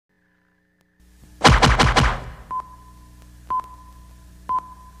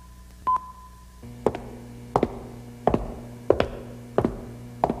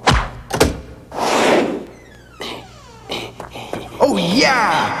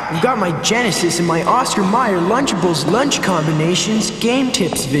yeah! I've got my Genesis and my Oscar Mayer Lunchables lunch combinations game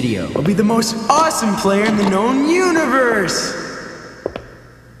tips video. I'll be the most awesome player in the known universe!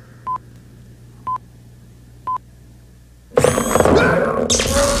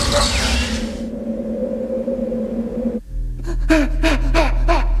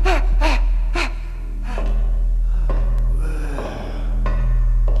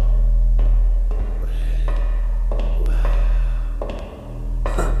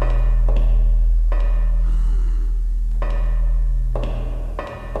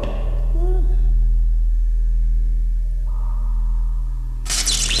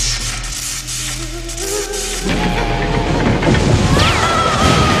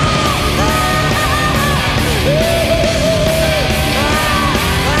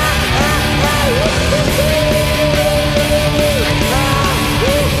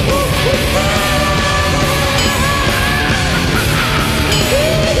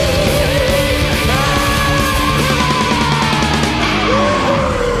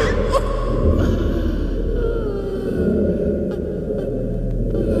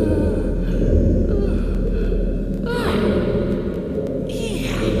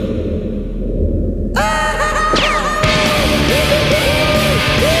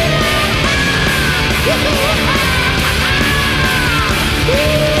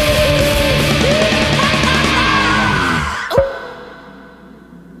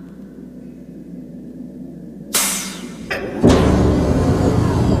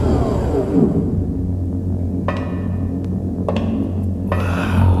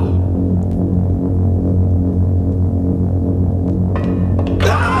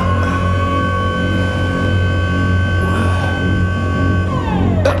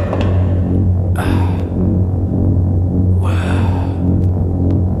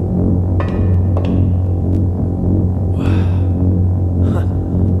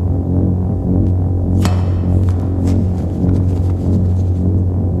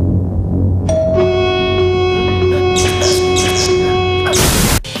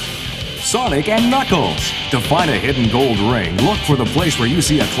 Sonic and Knuckles. To find a hidden gold ring, look for the place where you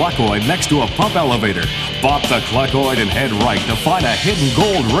see a Cluckoid next to a pump elevator. Bop the Cluckoid and head right to find a hidden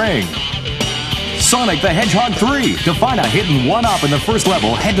gold ring. Sonic the Hedgehog 3. To find a hidden 1-up in the first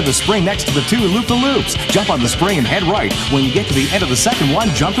level, head to the spring next to the 2 loop-the-loops. Jump on the spring and head right. When you get to the end of the second one,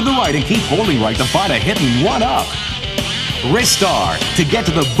 jump to the right and keep holding right to find a hidden 1-up. Ristar. To get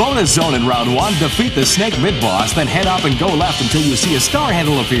to the bonus zone in round 1, defeat the snake mid-boss, then head up and go left until you see a star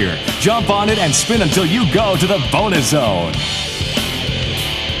handle appear. Jump on it and spin until you go to the bonus zone.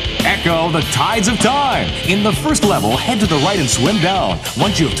 Echo, the Tides of Time. In the first level, head to the right and swim down.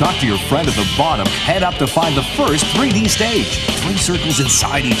 Once you've talked to your friend at the bottom, head up to find the first 3D stage. 3 circles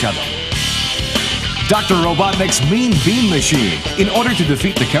inside each other. Dr. Robotnik's Mean Beam Machine. In order to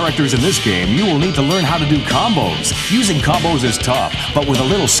defeat the characters in this game, you will need to learn how to do combos. Using combos is tough, but with a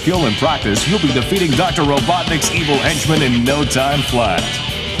little skill and practice, you'll be defeating Dr. Robotnik's evil henchmen in no time flat.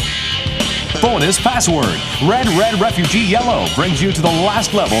 Bonus password. Red Refugee Yellow brings you to the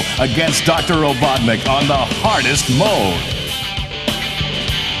last level against Dr. Robotnik on the hardest mode.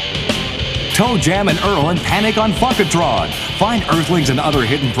 Toe Jam and Earl and Panic on Funkatron. Find Earthlings and other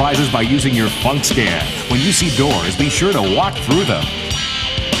hidden prizes by using your Funk Scan. When you see doors, be sure to walk through them.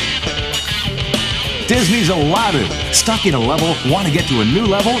 Disney's Aladdin. Stuck in a level? Want to get to a new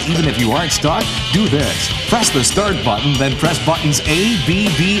level even if you aren't stuck? Do this. Press the start button, then press buttons A, B,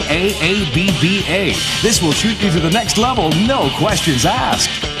 B, A, B, B, A. This will shoot you to the next level, no questions asked.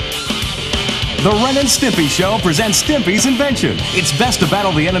 The Ren and Stimpy Show presents Stimpy's invention. It's best to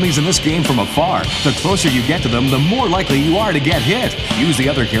battle the enemies in this game from afar. The closer you get to them, the more likely you are to get hit. Use the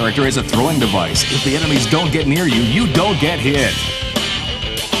other character as a throwing device. If the enemies don't get near you, you don't get hit.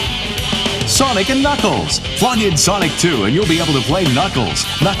 Sonic and Knuckles. Plug in Sonic 2 and you'll be able to play Knuckles.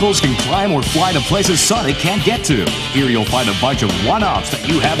 Knuckles can climb or fly to places Sonic can't get to. Here you'll find a bunch of one-ups that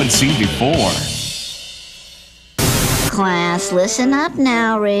you haven't seen before. Class, listen up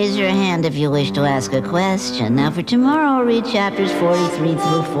now. Raise your hand if you wish to ask a question. Now for tomorrow, I'll read chapters 43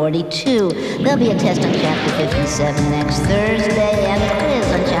 through 42. There'll be a test on chapter 57 next Thursday and a quiz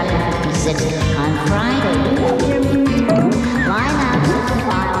on chapter 56 on Friday. Line out, sit the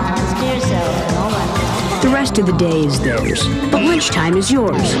file, hands to yourself. No lunch. The rest of the day is theirs, but lunchtime is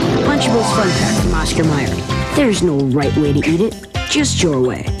yours. Lunchables Fun Pack from Oscar Mayer. There's no right way to eat it, just your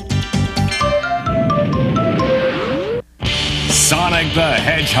way. Sonic the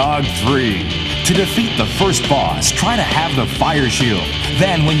Hedgehog 3. To defeat the first boss, try to have the fire shield.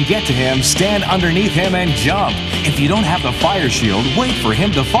 Then, when you get to him, stand underneath him and jump. If you don't have the fire shield, wait for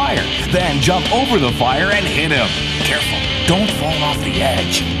him to fire. Then jump over the fire and hit him. Careful. Don't fall off the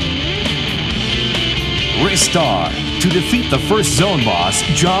edge. Restart. To defeat the first zone boss,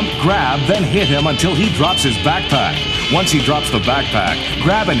 jump, grab, then hit him until he drops his backpack. Once he drops the backpack,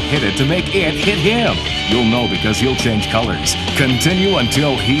 grab and hit it to make it hit him. You'll know because he'll change colors. Continue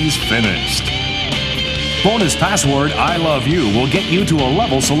until he's finished. Bonus password, I love you, will get you to a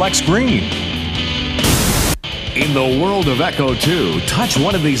level select screen. In the world of Echo 2, touch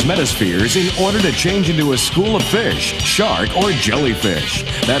one of these metaspheres in order to change into a school of fish, shark, or jellyfish.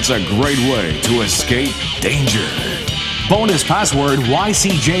 That's a great way to escape danger. Bonus password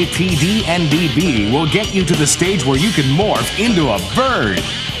YCJPDNDB will get you to the stage where you can morph into a bird.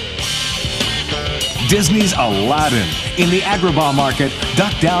 Disney's Aladdin. In the Agrabah market,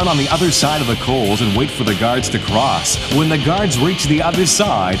 duck down on the other side of the coals and wait for the guards to cross. When the guards reach the other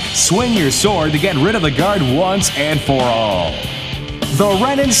side, swing your sword to get rid of the guard once and for all. The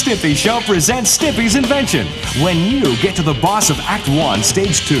Ren and Stimpy Show presents Stimpy's invention. When you get to the boss of Act 1,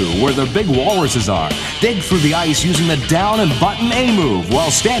 Stage 2, where the big walruses are, dig through the ice using the down and button A move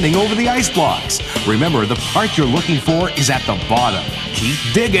while standing over the ice blocks. Remember, the part you're looking for is at the bottom.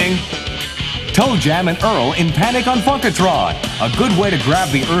 Keep digging. Toe Jam and Earl in Panic on Funkatron. A good way to grab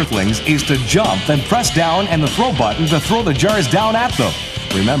the Earthlings is to jump, then press down and the throw button to throw the jars down at them.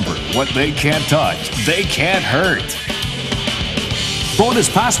 Remember, what they can't touch, they can't hurt. Bonus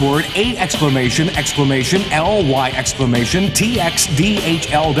password 8 exclamation exclamation LY exclamation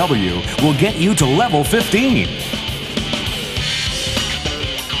TXDHLW will get you to level 15.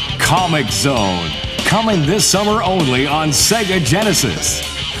 Comic Zone. Coming this summer only on Sega Genesis.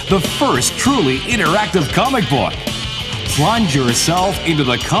 The first truly interactive comic book. Plunge yourself into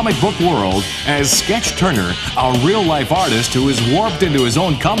the comic book world as Sketch Turner, a real-life artist who is warped into his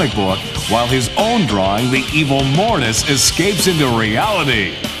own comic book, while his own drawing, the evil Mortis, escapes into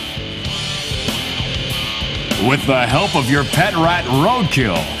reality. With the help of your pet rat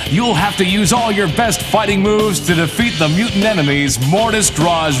Roadkill, you'll have to use all your best fighting moves to defeat the mutant enemies Mortis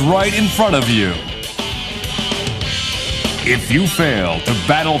draws right in front of you. If you fail to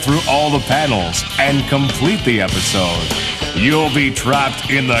battle through all the panels and complete the episode, you'll be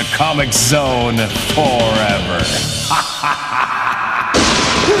trapped in the Comic Zone forever.